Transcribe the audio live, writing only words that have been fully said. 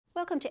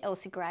Welcome to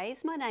Elsie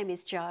Gray's. My name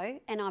is Jo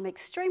and I'm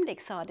extremely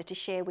excited to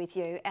share with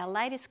you our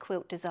latest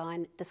quilt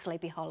design, the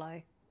Sleepy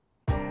Hollow.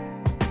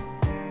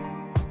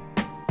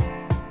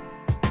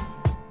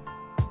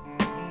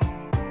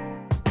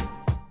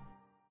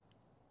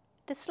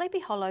 The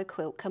Sleepy Hollow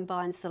quilt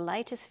combines the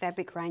latest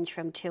fabric range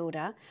from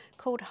Tilda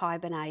called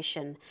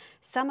Hibernation,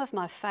 some of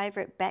my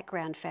favourite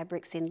background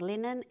fabrics in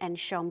linen and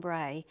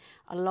chambray,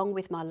 along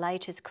with my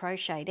latest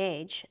crocheted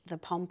edge, the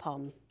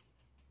pompom.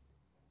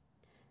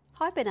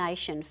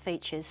 Hibernation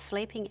features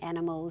sleeping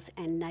animals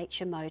and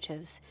nature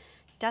motifs,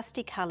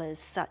 dusty colours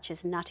such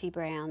as nutty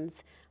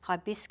browns,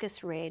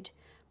 hibiscus red,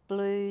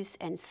 blues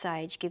and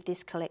sage give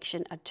this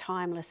collection a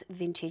timeless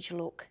vintage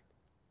look.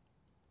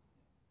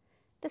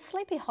 The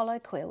Sleepy Hollow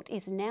quilt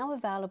is now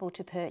available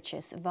to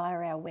purchase via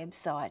our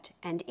website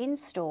and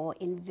in-store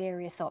in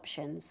various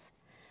options.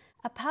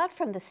 Apart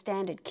from the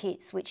standard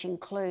kits which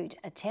include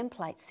a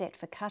template set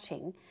for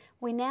cutting,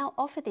 we now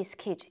offer this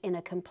kit in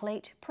a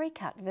complete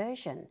pre-cut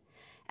version.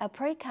 Our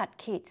pre-cut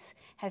kits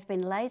have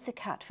been laser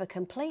cut for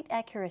complete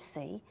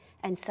accuracy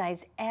and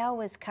saves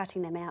hours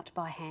cutting them out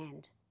by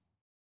hand.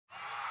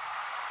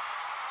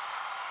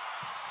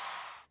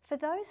 For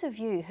those of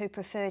you who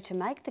prefer to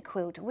make the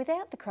quilt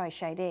without the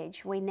crocheted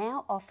edge, we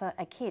now offer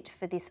a kit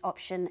for this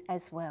option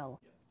as well.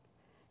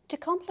 To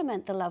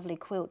complement the lovely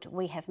quilt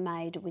we have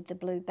made with the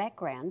blue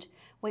background,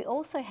 we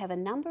also have a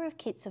number of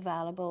kits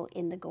available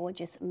in the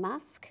gorgeous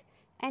musk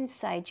and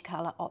sage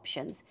colour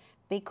options.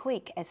 Be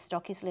quick as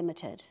stock is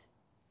limited.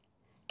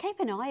 Keep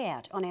an eye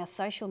out on our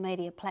social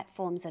media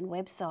platforms and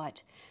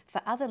website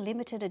for other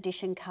limited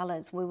edition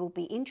colours we will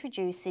be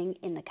introducing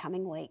in the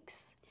coming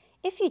weeks.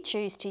 If you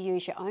choose to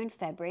use your own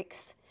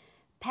fabrics,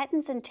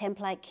 patterns and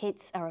template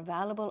kits are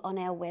available on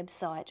our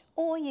website,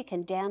 or you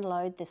can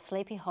download the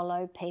Sleepy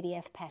Hollow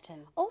PDF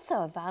pattern.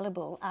 Also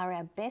available are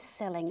our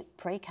best-selling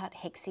pre-cut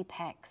hexie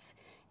packs.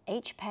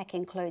 Each pack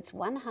includes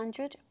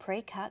 100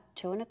 pre-cut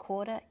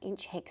 2¼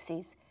 inch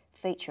hexies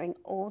featuring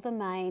all the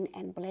main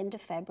and blender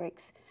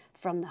fabrics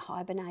from the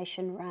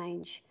Hibernation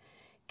range.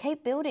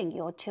 Keep building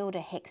your Tilda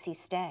hexie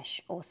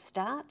stash or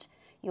start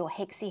your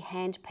hexie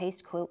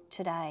hand-pieced quilt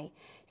today.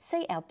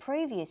 See our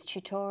previous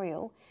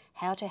tutorial,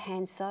 how to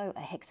hand sew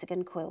a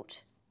hexagon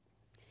quilt.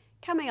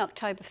 Coming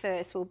October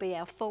 1st will be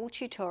our full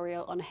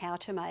tutorial on how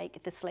to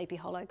make the Sleepy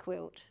Hollow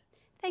quilt.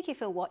 Thank you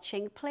for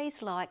watching.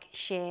 Please like,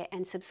 share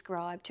and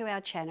subscribe to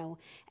our channel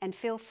and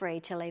feel free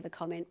to leave a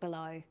comment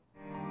below.